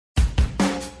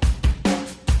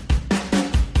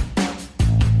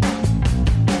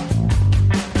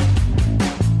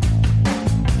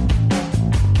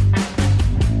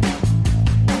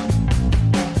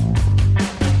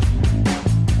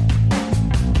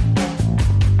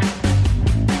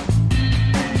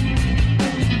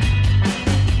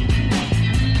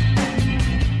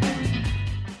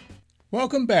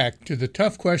welcome back to the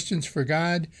Tough Questions for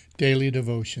God Daily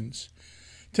Devotions.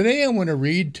 Today I want to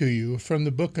read to you from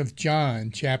the book of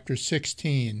John, chapter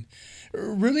 16.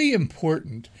 Really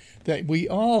important that we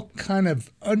all kind of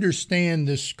understand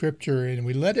this scripture and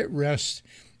we let it rest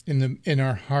in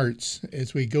our hearts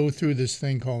as we go through this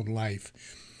thing called life.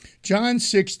 John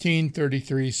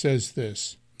 16:33 says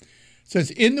this. It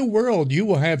says, "In the world you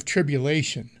will have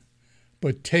tribulation,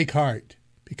 but take heart,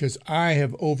 because I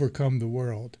have overcome the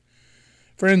world."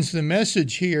 Friends, the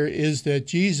message here is that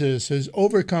Jesus has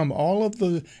overcome all of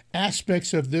the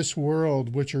aspects of this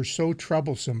world which are so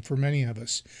troublesome for many of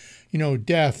us.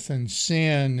 Death and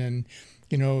sin and,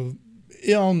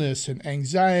 illness and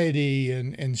anxiety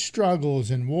and struggles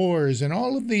and wars and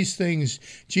all of these things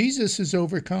Jesus has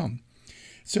overcome.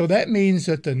 So that means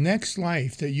that the next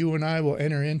life that you and I will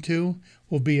enter into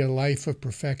will be a life of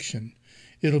perfection.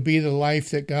 It'll be the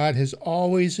life that God has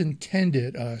always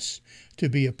intended us to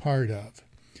be a part of.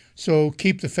 So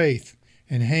keep the faith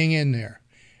and hang in there.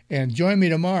 And join me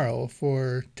tomorrow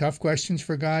for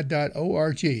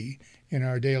toughquestionsforgod.org in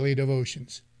our daily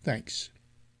devotions. Thanks.